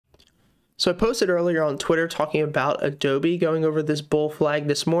So I posted earlier on Twitter talking about Adobe, going over this bull flag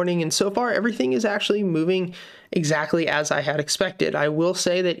this morning, and so far everything is actually moving exactly as I had expected. I will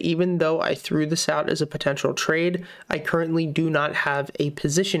say that even though I threw this out as a potential trade, I currently do not have a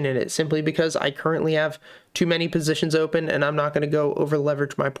position in it, simply because I currently have too many positions open and I'm not going to go over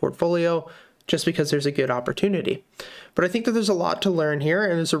leverage my portfolio just because there's a good opportunity. But I think that there's a lot to learn here,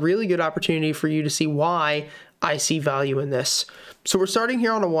 and there's a really good opportunity for you to see why I see value in this. So we're starting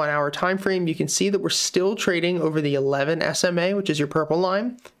here on a 1 hour time frame. You can see that we're still trading over the 11 SMA, which is your purple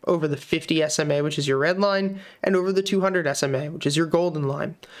line, over the 50 SMA, which is your red line, and over the 200 SMA, which is your golden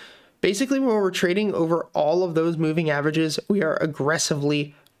line. Basically, when we're trading over all of those moving averages, we are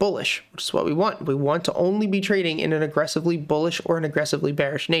aggressively bullish, which is what we want. We want to only be trading in an aggressively bullish or an aggressively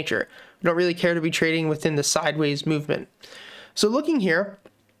bearish nature. We don't really care to be trading within the sideways movement. So looking here,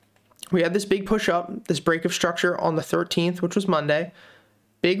 we had this big push up, this break of structure on the 13th, which was Monday,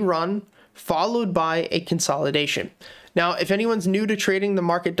 big run, followed by a consolidation. Now, if anyone's new to trading, the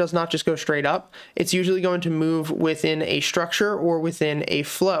market does not just go straight up. It's usually going to move within a structure or within a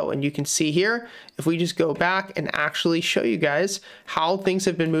flow. And you can see here, if we just go back and actually show you guys how things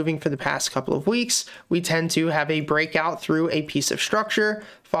have been moving for the past couple of weeks, we tend to have a breakout through a piece of structure,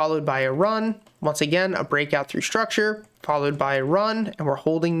 followed by a run. Once again, a breakout through structure, followed by a run, and we're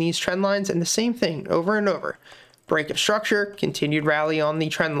holding these trend lines, and the same thing over and over. Break of structure, continued rally on the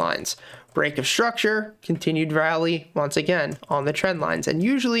trend lines. Break of structure, continued rally once again on the trend lines, and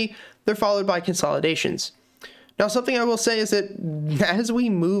usually they're followed by consolidations. Now, something I will say is that as we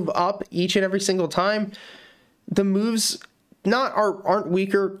move up each and every single time, the moves aren't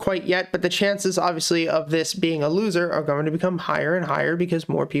weaker quite yet, but the chances obviously of this being a loser are going to become higher and higher because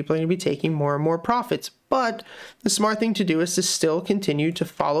more people are going to be taking more and more profits. But the smart thing to do is to still continue to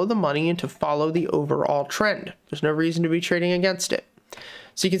follow the money and to follow the overall trend. There's no reason to be trading against it.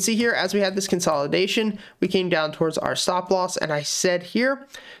 So you can see here, as we had this consolidation, we came down towards our stop loss, and I said here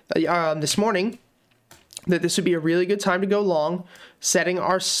this morning that this would be a really good time to go long, setting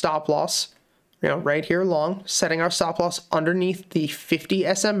our stop loss, right here long, setting our stop loss underneath the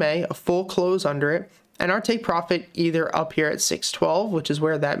 50 SMA, a full close under it, and our take profit either up here at 612, which is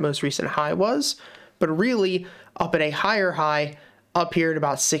where that most recent high was, but really up at a higher high up here at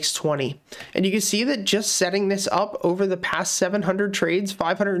about 620. And you can see that just setting this up over the past 700 trades,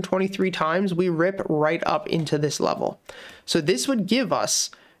 523 times, we rip right up into this level. So this would give us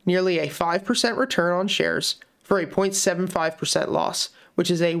nearly a 5% return on shares for a 0.75% loss,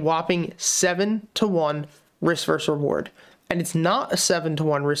 which is a whopping 7-to-1 risk versus reward. And it's not a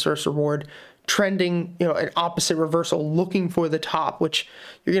 7-to-1 risk versus reward trending, an opposite reversal, looking for the top, which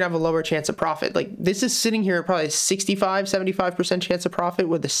you're gonna have a lower chance of profit. Like, this is sitting here at probably 65-75% chance of profit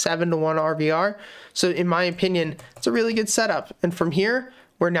with a 7-to-1 RVR. So in my opinion, it's a really good setup. And from here,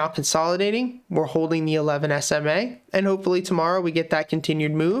 we're now consolidating, we're holding the 11 SMA, and hopefully tomorrow we get that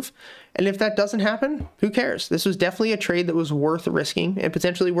continued move. And if that doesn't happen, who cares? This was definitely a trade that was worth risking and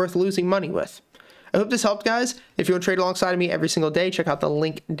potentially worth losing money with. I hope this helped, guys. If you want to trade alongside of me every single day, check out the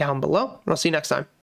link down below, and I'll see you next time.